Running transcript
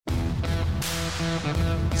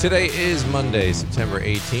Today is Monday, September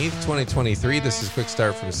 18th, 2023. This is Quick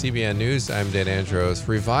Start from CBN News. I'm Dan Andros.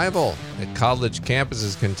 Revival at college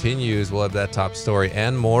campuses continues. We'll have that top story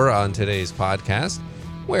and more on today's podcast,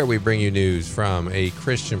 where we bring you news from a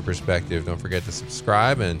Christian perspective. Don't forget to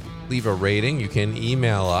subscribe and leave a rating. You can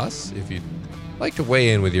email us if you'd like to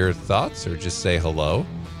weigh in with your thoughts or just say hello.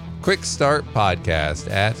 Quick Start Podcast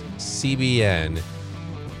at cbn.org.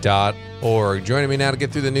 Joining me now to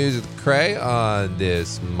get through the news with Cray on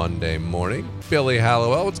this Monday morning, Billy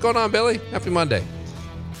Hallowell. What's going on, Billy? Happy Monday.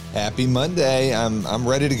 Happy Monday. I'm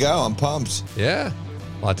ready to go. I'm pumped. Yeah.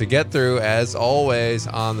 A lot to get through, as always,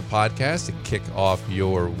 on the podcast to kick off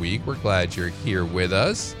your week. We're glad you're here with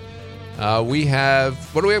us. What do we have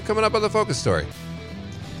coming up on the focus story?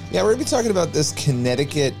 Yeah, we're going to be talking about this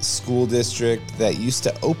Connecticut school district that used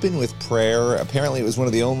to open with prayer. Apparently, it was one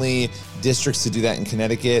of the only districts to do that in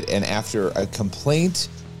Connecticut. And after a complaint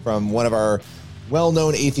from one of our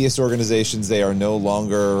well-known atheist organizations, they are no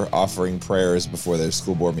longer offering prayers before their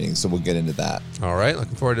school board meetings. So we'll get into that. All right,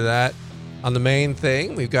 looking forward to that. On the main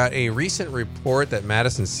thing, we've got a recent report that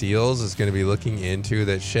Madison Seals is going to be looking into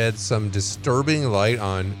that sheds some disturbing light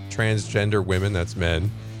on transgender women, that's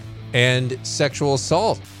men, and sexual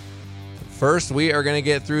assault. First, we are going to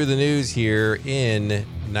get through the news here in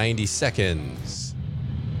 90 seconds.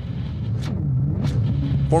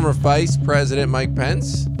 Former Vice President Mike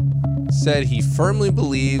Pence said he firmly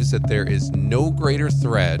believes that there is no greater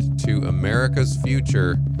threat to America's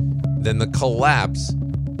future than the collapse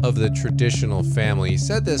of the traditional family. He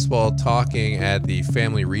said this while talking at the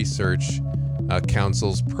Family Research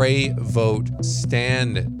Council's Pray, Vote,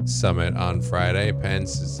 Stand Summit on Friday.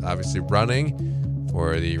 Pence is obviously running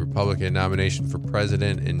for the Republican nomination for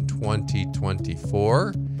president in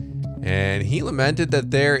 2024. And he lamented that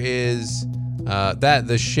that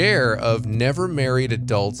the share of never married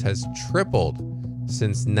adults has tripled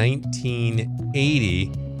since 1980,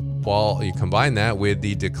 while you combine that with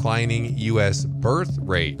the declining U.S. birth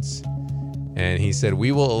rates. And he said,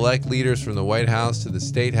 "We will elect leaders from the White House to the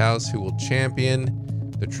State House who will champion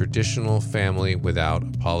the traditional family without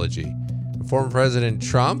apology." Former President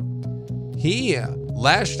Trump, he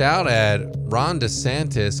lashed out at Ron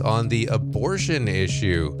DeSantis on the abortion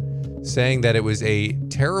issue, saying that it was a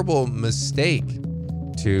terrible mistake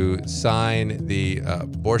to sign the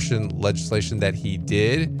abortion legislation that he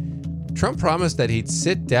did. Trump promised that he'd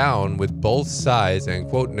sit down with both sides and,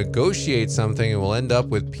 quote, negotiate something, and we'll end up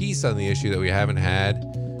with peace on the issue that we haven't had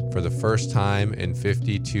for the first time in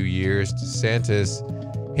 52 years. DeSantis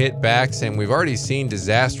hit back, saying we've already seen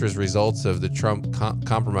disastrous results of the Trump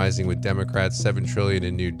compromising with Democrats, $7 trillion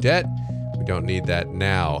in new debt. We don't need that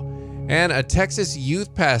now. And a Texas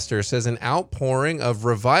youth pastor says an outpouring of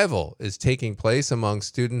revival is taking place among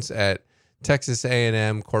students at Texas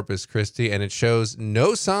A&M Corpus Christi, and it shows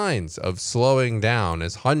no signs of slowing down,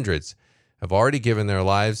 as hundreds have already given their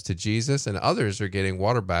lives to Jesus and others are getting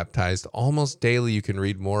water baptized almost daily. You can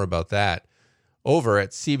read more about that over at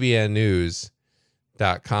cbnnews.com.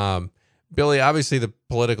 Billy, obviously the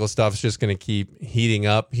political stuff is just going to keep heating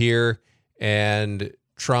up here, and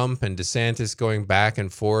Trump and DeSantis going back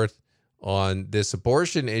and forth on this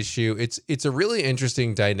abortion issue. It's a really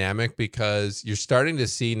interesting dynamic because you're starting to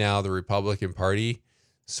see now the Republican Party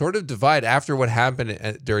sort of divide after what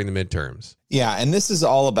happened during the midterms. Yeah, and this is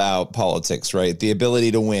all about politics, right? The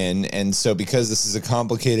ability to win. And so because this is a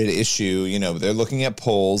complicated issue, they're looking at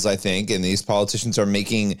polls, I think, and these politicians are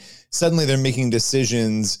making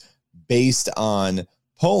decisions based on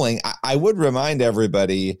polling. I would remind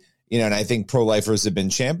everybody, and I think pro-lifers have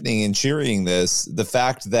been championing and cheering this, the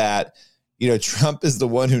fact that Trump is the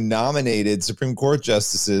one who nominated Supreme Court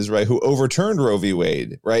justices, right, who overturned Roe v.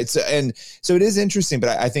 Wade, right? So it is interesting, but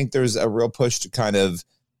I think there's a real push to kind of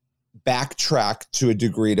backtrack to a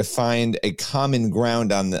degree to find a common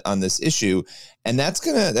ground on this issue, and that's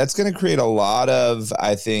gonna create a lot of,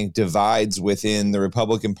 I think, divides within the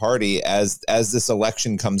Republican Party as this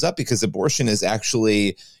election comes up, because abortion is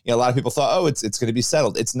actually, a lot of people thought, it's going to be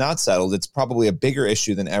settled. It's not settled. It's probably a bigger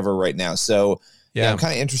issue than ever right now. So. Yeah, I'm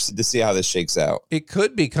kind of interested to see how this shakes out. It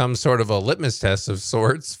could become sort of a litmus test of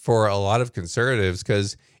sorts for a lot of conservatives,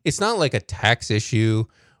 because it's not like a tax issue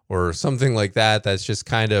or something like that that's just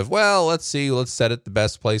kind of, well, let's set it the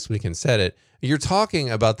best place we can set it. You're talking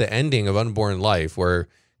about the ending of unborn life, where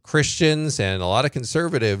Christians and a lot of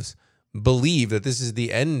conservatives believe that this is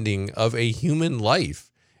the ending of a human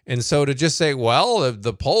life. And so to just say, well,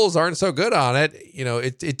 the polls aren't so good on it,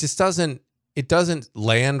 it just doesn't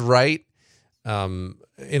land right. In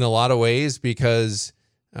a lot of ways, because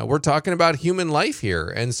we're talking about human life here.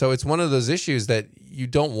 And so it's one of those issues that you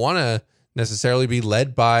don't want to necessarily be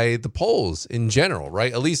led by the polls in general,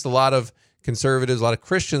 right? At least a lot of conservatives, a lot of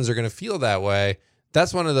Christians are going to feel that way.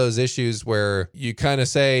 That's one of those issues where you kind of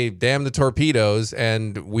say, damn the torpedoes,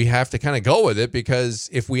 and we have to kind of go with it, because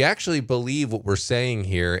if we actually believe what we're saying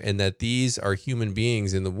here and that these are human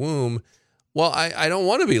beings in the womb, well, I don't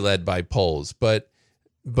want to be led by polls. But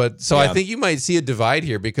so I think you might see a divide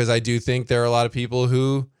here, because I do think there are a lot of people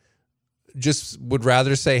who just would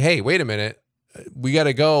rather say, hey, wait a minute, we got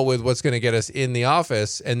to go with what's going to get us in the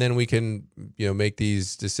office, and then we can, make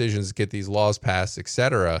these decisions, get these laws passed,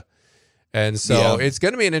 etc. And so it's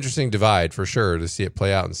going to be an interesting divide for sure to see it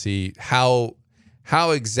play out and see how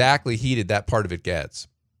exactly heated that part of it gets.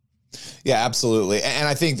 Yeah, absolutely. And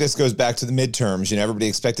I think this goes back to the midterms. Everybody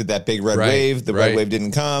expected that big red wave. The red wave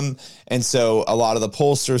didn't come. And so a lot of the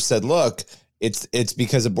pollsters said, look, it's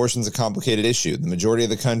because abortion's a complicated issue. The majority of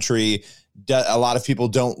the country, a lot of people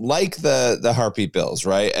don't like the heartbeat bills,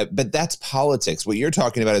 right? But that's politics. What you're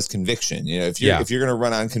talking about is conviction. If you're going to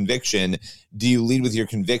run on conviction, do you lead with your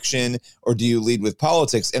conviction or do you lead with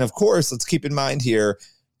politics? And of course, let's keep in mind here,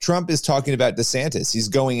 Trump is talking about DeSantis. He's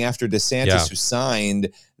going after DeSantis, who signed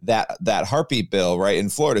that heartbeat bill, right, in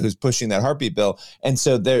Florida, who's pushing that heartbeat bill. And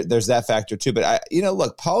so there's that factor too. But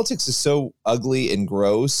look, politics is so ugly and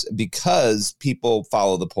gross because people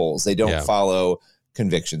follow the polls. They don't follow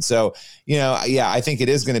conviction. So, I think it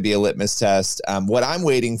is going to be a litmus test. What I'm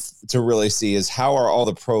waiting to really see is how are all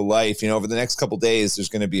the pro-life, over the next couple of days, there's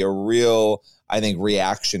going to be a real, I think,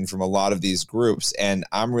 reaction from a lot of these groups. And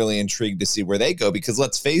I'm really intrigued to see where they go, because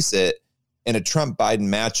let's face it, in a Trump-Biden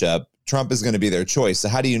matchup, Trump is going to be their choice. So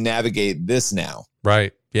how do you navigate this now?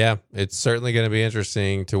 Right. Yeah, it's certainly going to be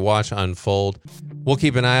interesting to watch unfold. We'll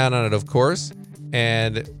keep an eye out on it, of course.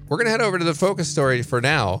 And we're going to head over to the focus story for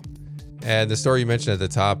now. And the story you mentioned at the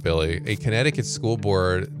top, Billy, a Connecticut school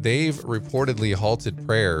board, they've reportedly halted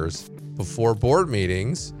prayers before board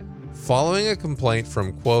meetings following a complaint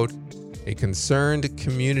from, quote, a concerned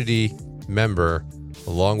community member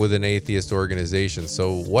along with an atheist organization.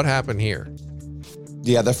 So what happened here?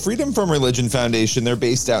 Yeah, the Freedom from Religion Foundation, they're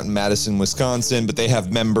based out in Madison, Wisconsin, but they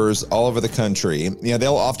have members all over the country.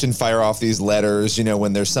 They'll often fire off these letters,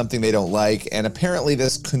 when there's something they don't like. And apparently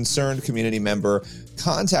this concerned community member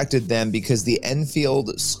contacted them because the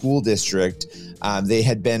Enfield School District, they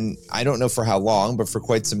had been, I don't know for how long, but for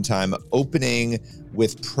quite some time, opening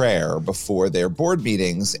with prayer before their board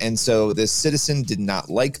meetings. And so this citizen did not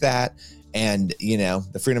like that. And,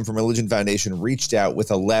 the Freedom from Religion Foundation reached out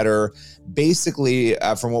with a letter. Basically,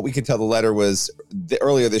 from what we could tell, the letter was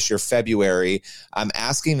earlier this year, February,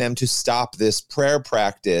 asking them to stop this prayer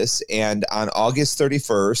practice. And on August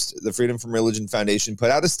 31st, the Freedom from Religion Foundation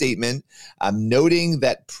put out a statement noting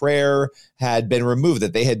that prayer had been removed,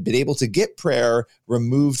 that they had been able to get prayer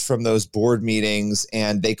removed from those board meetings.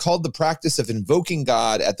 And they called the practice of invoking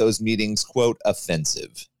God at those meetings, quote,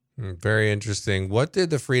 offensive. Very interesting. What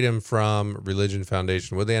did the Freedom from Religion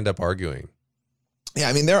Foundation, what did they end up arguing?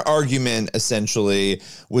 Yeah, their argument essentially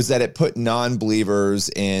was that it put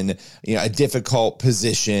non-believers in, a difficult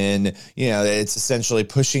position. It's essentially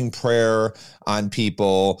pushing prayer on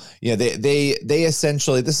people. They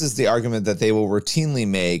essentially, this is the argument that they will routinely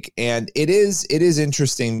make. And it is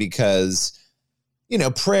interesting because,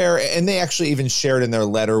 prayer, and they actually even shared in their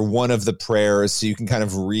letter one of the prayers, so you can kind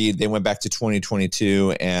of read. They went back to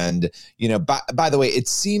 2022, and by the way, it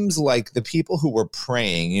seems like the people who were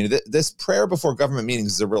praying, this prayer before government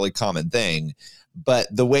meetings is a really common thing, but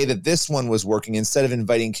the way that this one was working, instead of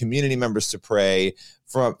inviting community members to pray,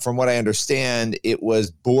 from what I understand, it was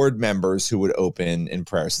board members who would open in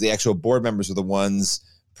prayer. So the actual board members were the ones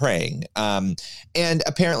praying. And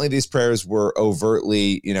apparently these prayers were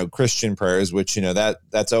overtly, Christian prayers, which,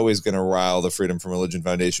 that's always going to rile the Freedom from Religion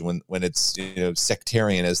Foundation when it's,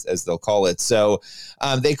 sectarian, as they'll call it. So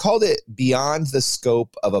they called it beyond the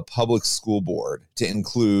scope of a public school board to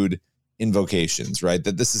include invocations, right?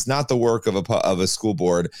 That this is not the work of a school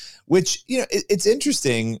board, which, it's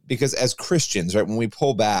interesting because as Christians, right, when we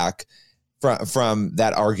pull back from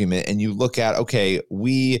that argument and you look at, okay,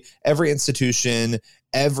 every institution,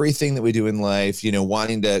 everything that we do in life,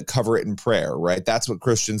 wanting to cover it in prayer, right? That's what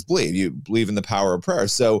Christians believe. You believe in the power of prayer.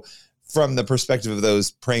 So from the perspective of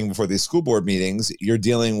those praying before these school board meetings, you're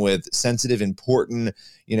dealing with sensitive, important,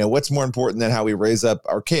 what's more important than how we raise up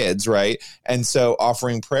our kids, right? And so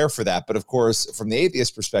offering prayer for that. But of course, from the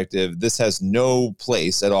atheist perspective, this has no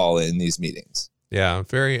place at all in these meetings. Yeah,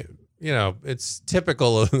 very, it's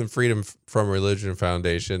typical of the Freedom from Religion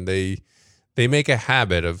Foundation. They make a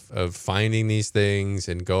habit of finding these things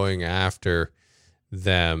and going after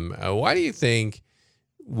them. Why do you think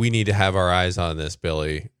we need to have our eyes on this,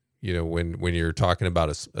 Billy? when you're talking about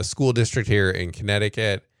a school district here in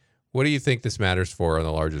Connecticut? What do you think this matters for on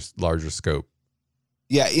the larger scope?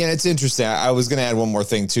 Yeah, it's interesting. I was going to add one more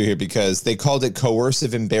thing too here, because they called it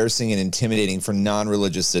coercive, embarrassing, and intimidating for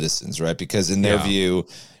non-religious citizens, right? Because in their view,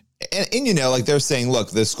 and like they're saying,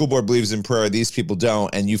 look, the school board believes in prayer, these people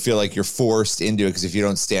don't, and you feel like you're forced into it because if you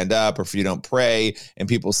don't stand up or if you don't pray and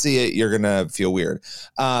people see it, you're going to feel weird.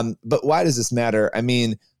 But why does this matter? I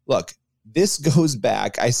mean, look, this goes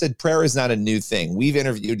back. I said prayer is not a new thing. We've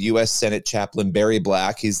interviewed U.S. Senate Chaplain Barry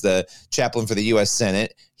Black. He's the chaplain for the U.S.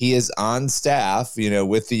 Senate. He is on staff,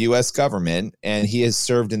 with the U.S. government, and he has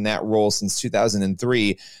served in that role since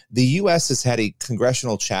 2003. The U.S. has had a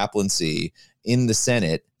congressional chaplaincy in the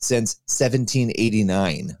Senate since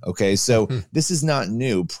 1789. Okay, so this is not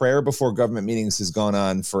new. Prayer before government meetings has gone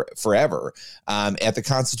on forever. At the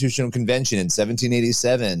Constitutional Convention in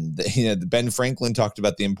 1787, Ben Franklin talked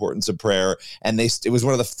about the importance of prayer, and it was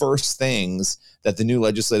one of the first things that the new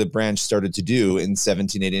legislative branch started to do in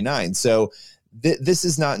 1789. So this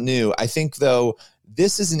is not new. I think, though,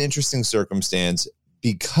 this is an interesting circumstance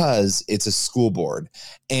because it's a school board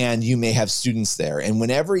and you may have students there. And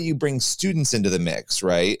whenever you bring students into the mix,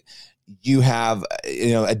 right, you have,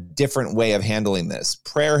 a different way of handling this.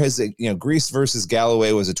 Prayer has, Greece versus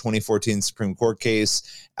Galloway was a 2014 Supreme Court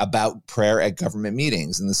case about prayer at government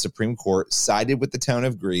meetings. And the Supreme Court sided with the town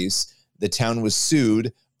of Greece. The town was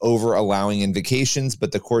sued over allowing invocations,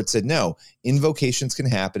 but the court said, no, invocations can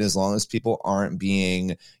happen as long as people aren't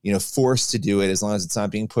being, forced to do it, as long as it's not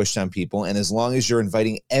being pushed on people. And as long as you're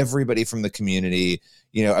inviting everybody from the community,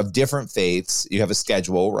 of different faiths, you have a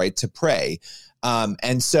schedule, right, to pray.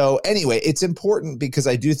 And so anyway, it's important because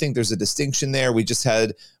I do think there's a distinction there. We just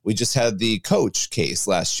had the coach case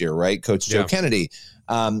last year, right? Coach Joe Kennedy.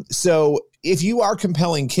 So if you are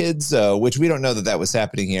compelling kids, though, which we don't know that was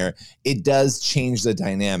happening here, it does change the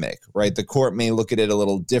dynamic, right? The court may look at it a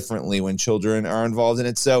little differently when children are involved in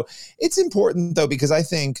it. So it's important, though, because I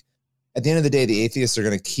think at the end of the day, the atheists are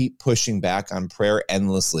going to keep pushing back on prayer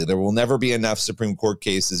endlessly. There will never be enough Supreme Court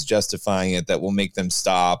cases justifying it that will make them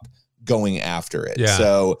stop going after it. Yeah.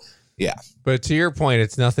 So, yeah. But to your point,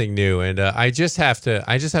 it's nothing new. And I just have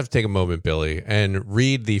to take a moment, Billy, and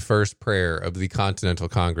read the first prayer of the Continental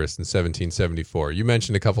Congress in 1774. You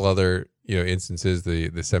mentioned a couple other, instances, the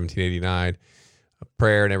 1789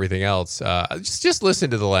 prayer and everything else. Just listen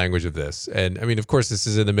to the language of this. And I mean, of course, this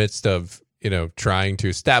is in the midst of, trying to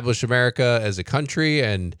establish America as a country.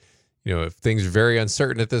 And, if things are very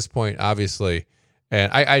uncertain at this point, obviously.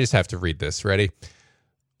 And I just have to read this. Ready?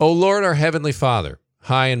 O Lord, our heavenly Father,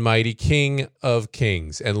 high and mighty King of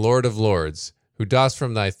kings and Lord of lords, who dost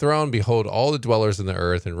from thy throne behold all the dwellers in the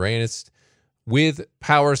earth and reignest with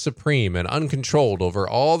power supreme and uncontrolled over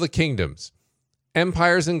all the kingdoms.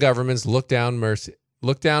 Empires and governments look down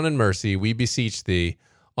in mercy, we beseech thee,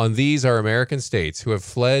 on these our American states who have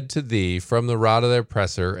fled to thee from the rod of their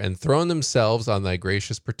oppressor and thrown themselves on thy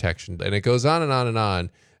gracious protection. And it goes on and on and on.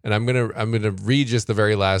 And I'm gonna read just the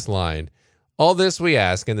very last line. All this we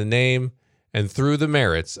ask in the name and through the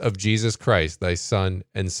merits of Jesus Christ, thy Son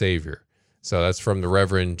and Savior. So that's from the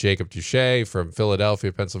Reverend Jacob Duché from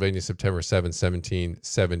Philadelphia, Pennsylvania, September 7,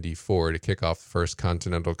 1774, to kick off the First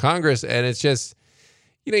Continental Congress. And it's just,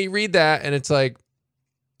 you read that and it's like,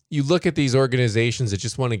 you look at these organizations that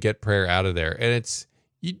just want to get prayer out of there. And it's,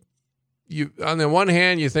 you on the one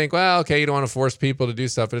hand, you think, well, okay, you don't want to force people to do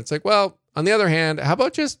stuff. And it's like, well, on the other hand, how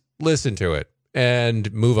about just listen to it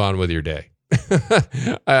and move on with your day?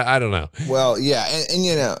 I don't know. Well, yeah.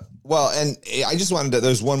 And I just wanted to,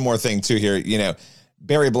 there's one more thing too here,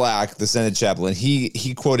 Barry Black, the Senate chaplain,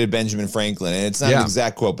 he quoted Benjamin Franklin, and it's not an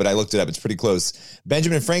exact quote, but I looked it up. It's pretty close.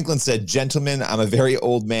 Benjamin Franklin said, "Gentlemen, I'm a very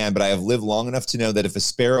old man, but I have lived long enough to know that if a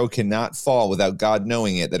sparrow cannot fall without God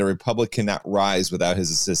knowing it, that a republic cannot rise without his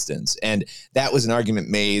assistance." And that was an argument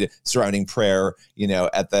made surrounding prayer,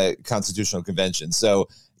 at the Constitutional Convention. So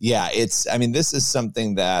yeah, this is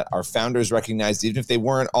something that our founders recognized, even if they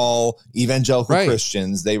weren't all evangelical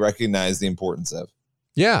Christians, they recognized the importance of.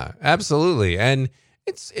 Yeah, absolutely. And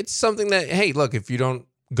it's something that, hey, look, if you don't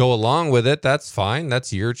go along with it, that's fine.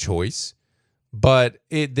 That's your choice. But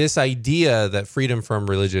this idea that Freedom from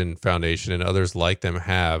Religion Foundation and others like them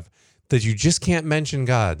have, that you just can't mention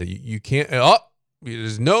God, that you can't,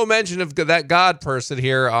 there's no mention of that God person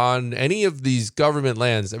here on any of these government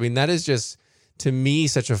lands. I mean, that is just, to me,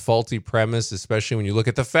 such a faulty premise, especially when you look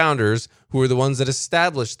at the founders, who are the ones that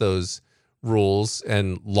established those rules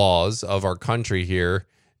and laws of our country here,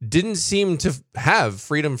 didn't seem to have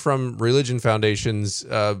Freedom from Religion Foundation's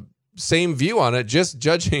same view on it, just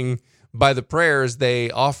judging by the prayers they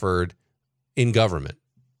offered in government.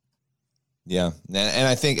 Yeah. And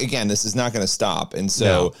I think, again, this is not going to stop. And so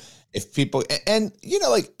No. if people, and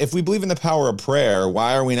like if we believe in the power of prayer,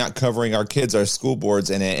 why are we not covering our kids, our school boards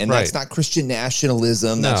in it? And that's not Christian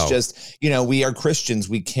nationalism. That's just, we are Christians.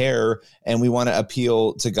 We care and we want to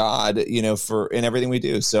appeal to God, in everything we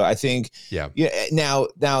do. So I think, now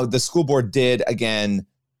the school board did again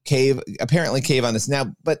apparently cave on this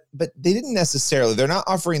now, but they didn't necessarily. They're not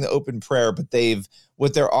offering the open prayer, but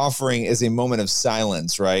what they're offering is a moment of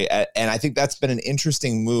silence, right? And I think that's been an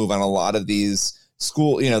interesting move on a lot of these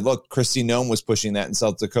school. Look, Kristi Noem was pushing that in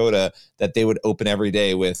South Dakota, that they would open every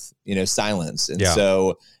day with silence, and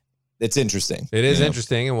so it's interesting. It is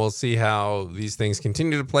interesting, and we'll see how these things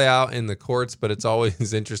continue to play out in the courts. But it's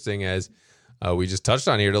always interesting, as we just touched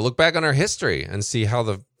on here, to look back on our history and see how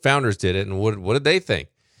the founders did it and what did they think.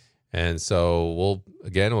 And so we'll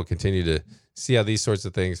continue to see how these sorts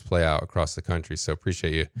of things play out across the country. So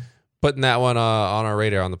appreciate you putting that one on our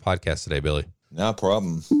radar on the podcast today, Billy. No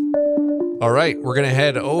problem. All right, we're going to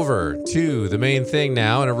head over to the main thing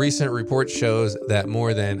now. And a recent report shows that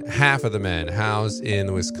more than half of the men housed in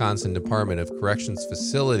the Wisconsin Department of Corrections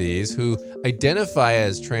facilities who identify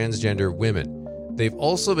as transgender women, they've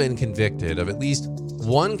also been convicted of at least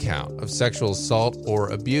one count of sexual assault or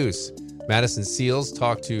abuse. Madison Seals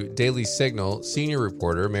talked to Daily Signal senior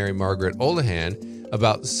reporter Mary Margaret Olahan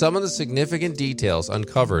about some of the significant details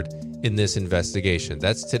uncovered in this investigation.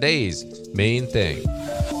 That's today's main thing.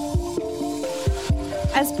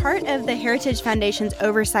 As part of the Heritage Foundation's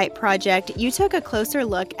oversight project, you took a closer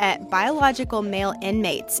look at biological male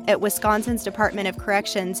inmates at Wisconsin's Department of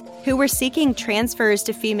Corrections who were seeking transfers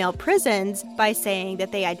to female prisons by saying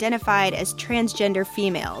that they identified as transgender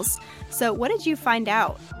females. So what did you find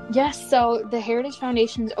out? Yes, so the Heritage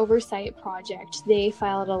Foundation's oversight project, they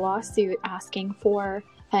filed a lawsuit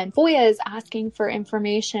and FOIA is asking for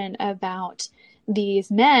information about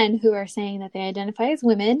these men who are saying that they identify as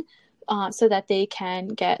women, so that they can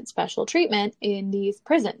get special treatment in these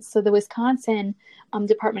prisons. So the Wisconsin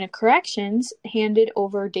Department of Corrections handed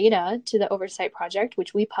over data to the Oversight Project,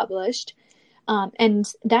 which we published.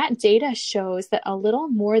 And that data shows that a little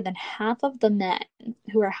more than half of the men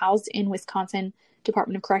who are housed in Wisconsin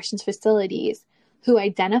Department of Corrections facilities who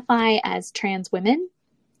identify as trans women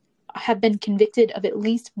have been convicted of at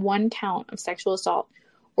least one count of sexual assault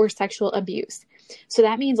or sexual abuse. So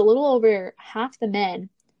that means a little over half the men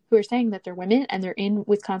who are saying that they're women and they're in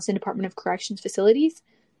Wisconsin Department of Corrections facilities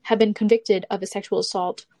have been convicted of a sexual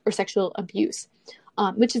assault or sexual abuse,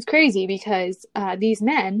 which is crazy because these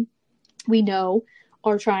men, we know,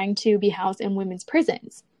 are trying to be housed in women's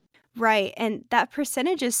prisons. Right. And that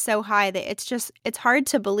percentage is so high that it's hard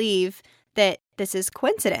to believe that this is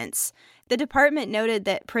coincidence. The department noted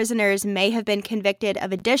that prisoners may have been convicted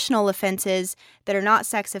of additional offenses that are not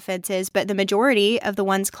sex offenses, but the majority of the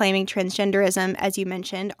ones claiming transgenderism, as you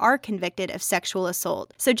mentioned, are convicted of sexual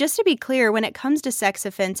assault. So just to be clear, when it comes to sex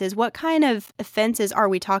offenses, what kind of offenses are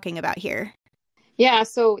we talking about here? Yeah,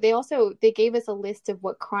 so they gave us a list of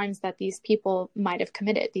what crimes that these people might have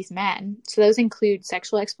committed, these men. So those include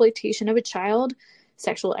sexual exploitation of a child,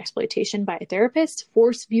 sexual exploitation by a therapist,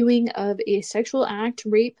 forced viewing of a sexual act,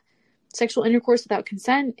 rape, sexual intercourse without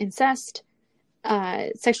consent, incest,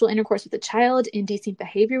 sexual intercourse with a child, indecent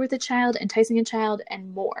behavior with a child, enticing a child,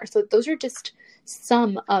 and more. So those are just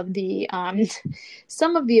some of the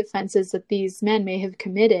offenses that these men may have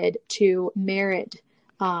committed to merit,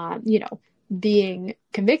 being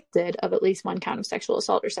convicted of at least one count of sexual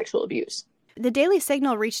assault or sexual abuse. The Daily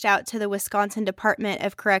Signal reached out to the Wisconsin Department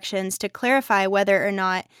of Corrections to clarify whether or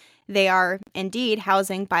not they are indeed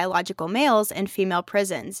housing biological males in female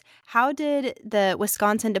prisons. How did the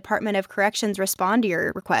Wisconsin Department of Corrections respond to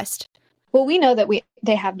your request? Well, we know that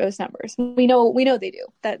they have those numbers. We know they do.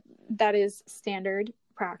 That is standard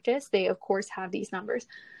practice. They of course have these numbers.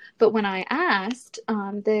 But when I asked,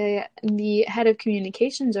 the head of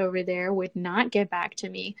communications over there would not get back to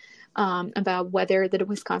me about whether the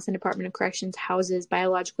Wisconsin Department of Corrections houses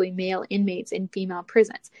biologically male inmates in female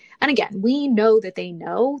prisons. And again, we know that they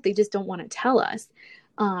know, they just don't want to tell us.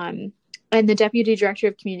 And the deputy director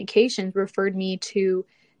of communications referred me to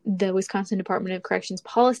the Wisconsin Department of Corrections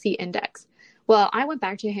Policy Index. Well, I went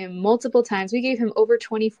back to him multiple times. We gave him over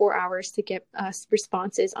 24 hours to get us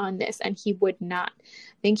responses on this, and he would not.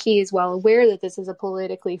 I think he is well aware that this is a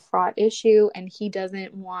politically fraught issue, and he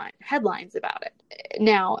doesn't want headlines about it.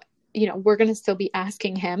 Now, we're going to still be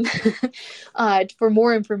asking him for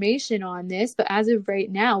more information on this, but as of right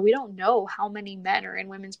now, we don't know how many men are in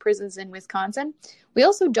women's prisons in Wisconsin. We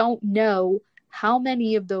also don't know how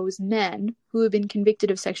many of those men who have been convicted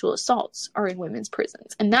of sexual assaults are in women's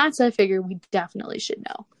prisons. And that's a figure we definitely should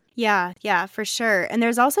know. Yeah, for sure. And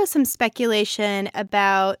there's also some speculation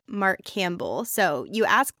about Mark Campbell. So you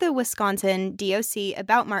asked the Wisconsin DOC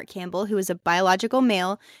about Mark Campbell, who is a biological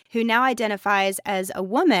male who now identifies as a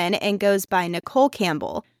woman and goes by Nicole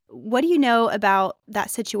Campbell. What do you know about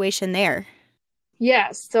that situation there?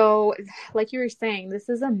 Yeah, so like you were saying, this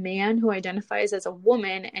is a man who identifies as a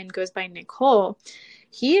woman and goes by Nicole.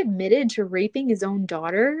 He admitted to raping his own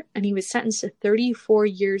daughter, and he was sentenced to 34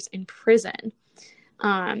 years in prison.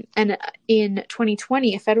 And in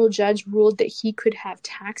 2020, a federal judge ruled that he could have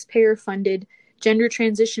taxpayer-funded gender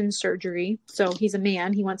transition surgery. So he's a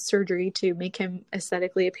man. He wants surgery to make him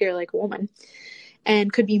aesthetically appear like a woman,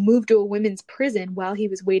 and could be moved to a women's prison while he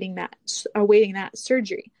was awaiting that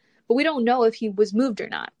surgery. But we don't know if he was moved or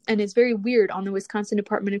not. And it's very weird on the Wisconsin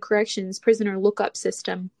Department of Corrections prisoner lookup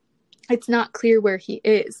system. It's not clear where he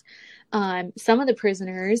is. Some of the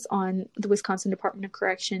prisoners on the Wisconsin Department of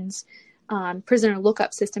Corrections prisoner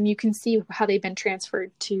lookup system, you can see how they've been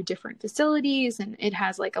transferred to different facilities, and it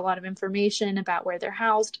has like a lot of information about where they're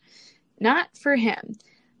housed. Not for him.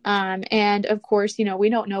 And of course, we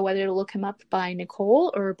don't know whether to look him up by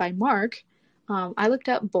Nicole or by Mark. I looked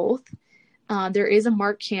up both. There is a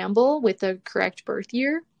Mark Campbell with the correct birth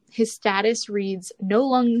year. His status reads no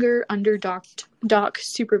longer under doc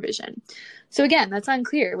supervision. So again, that's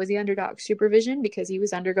unclear. Was he under doc supervision because he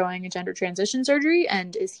was undergoing a gender transition surgery?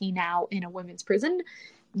 And is he now in a women's prison?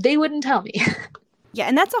 They wouldn't tell me. Yeah,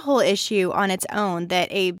 and that's a whole issue on its own,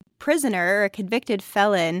 that a prisoner or a convicted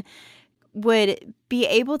felon would be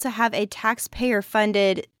able to have a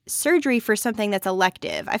taxpayer-funded surgery for something that's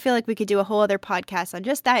elective. I feel like we could do a whole other podcast on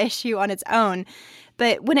just that issue on its own.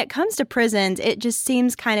 But when it comes to prisons, it just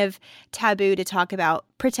seems kind of taboo to talk about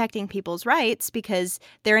protecting people's rights because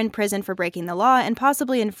they're in prison for breaking the law and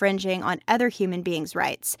possibly infringing on other human beings'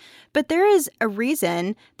 rights. But there is a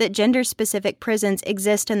reason that gender-specific prisons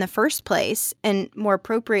exist in the first place, and more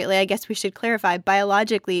appropriately, I guess we should clarify,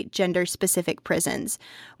 biologically gender-specific prisons.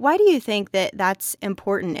 Why do you think that that's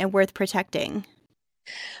important and worth protecting?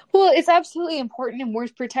 Well, it's absolutely important and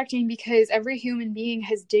worth protecting because every human being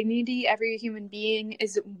has dignity. Every human being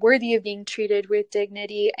is worthy of being treated with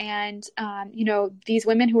dignity. And, these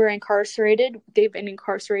women who are incarcerated, they've been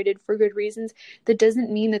incarcerated for good reasons. That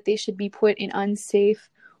doesn't mean that they should be put in unsafe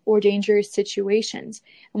or dangerous situations.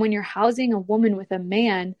 And when you're housing a woman with a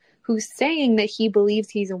man who's saying that he believes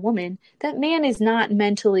he's a woman, that man is not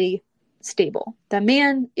mentally stable. That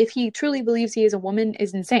man, if he truly believes he is a woman,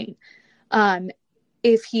 is insane.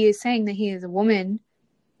 If he is saying that he is a woman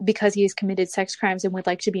because he has committed sex crimes and would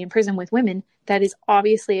like to be in prison with women, that is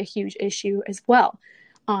obviously a huge issue as well.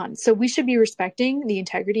 So we should be respecting the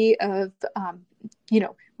integrity of,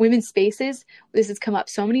 women's spaces. This has come up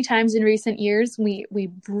so many times in recent years. We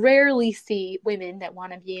rarely see women that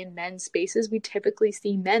want to be in men's spaces. We typically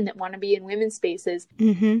see men that want to be in women's spaces.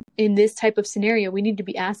 Mm-hmm. In this type of scenario, we need to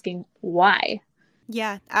be asking why.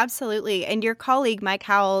 Yeah, absolutely. And your colleague, Mike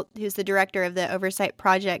Howell, who's the director of the Oversight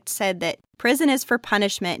Project, said that prison is for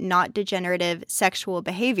punishment, not degenerative sexual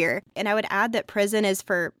behavior. And I would add that prison is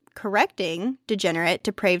for correcting degenerate,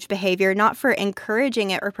 depraved behavior, not for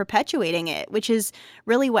encouraging it or perpetuating it, which is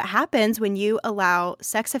really what happens when you allow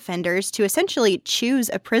sex offenders to essentially choose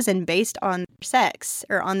a prison based on sex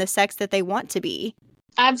or on the sex that they want to be.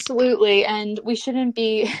 Absolutely. And we shouldn't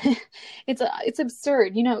be, it's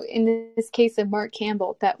absurd, in this case of Mark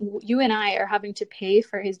Campbell, that you and I are having to pay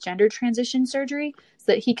for his gender transition surgery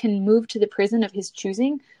so that he can move to the prison of his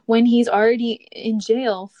choosing when he's already in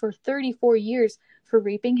jail for 34 years for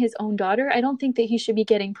raping his own daughter. I don't think that he should be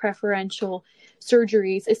getting preferential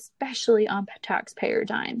surgeries, especially on taxpayer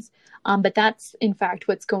dimes. But that's, in fact,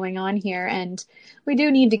 what's going on here. And we do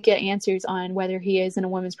need to get answers on whether he is in a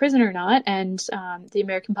women's prison or not. And the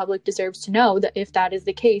American public deserves to know that if that is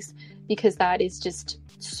the case, because that is just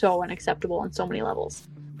so unacceptable on so many levels.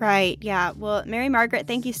 Right. Yeah. Well, Mary Margaret,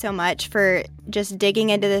 thank you so much for just digging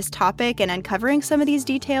into this topic and uncovering some of these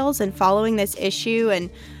details and following this issue. And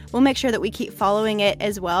we'll make sure that we keep following it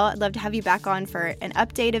as well. I'd love to have you back on for an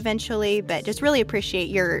update eventually, but just really appreciate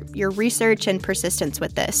your research and persistence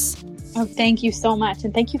with this. Oh, thank you so much.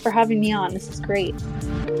 And thank you for having me on. This is great.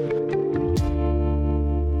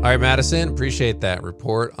 All right, Madison, appreciate that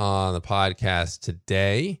report on the podcast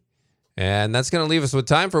today. And that's going to leave us with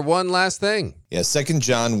time for one last thing. Yeah, 2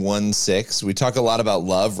 John 1:6. We talk a lot about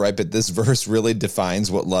love, right? But this verse really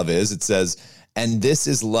defines what love is. It says, "And this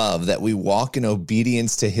is love, that we walk in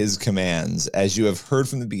obedience to his commands. As you have heard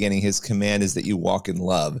from the beginning, his command is that you walk in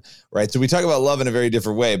love," right? So we talk about love in a very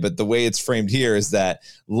different way, but the way it's framed here is that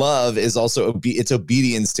love is also, it's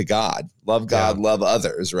obedience to God. Love God, love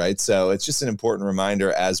others, right? So it's just an important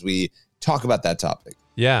reminder as we talk about that topic.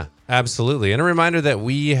 Yeah, absolutely. And a reminder that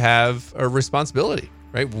we have a responsibility,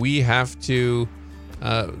 right? We have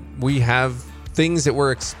things that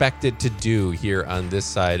we're expected to do here on this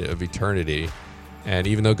side of eternity. And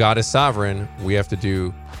even though God is sovereign, we have to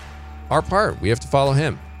do our part. We have to follow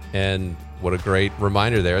him. And what a great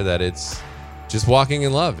reminder there that it's just walking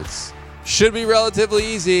in love. It should be relatively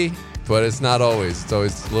easy, but it's not always. It's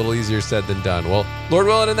always a little easier said than done. Well, Lord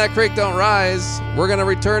willing, and that creek don't rise. We're going to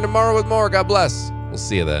return tomorrow with more. God bless. We'll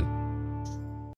see you then.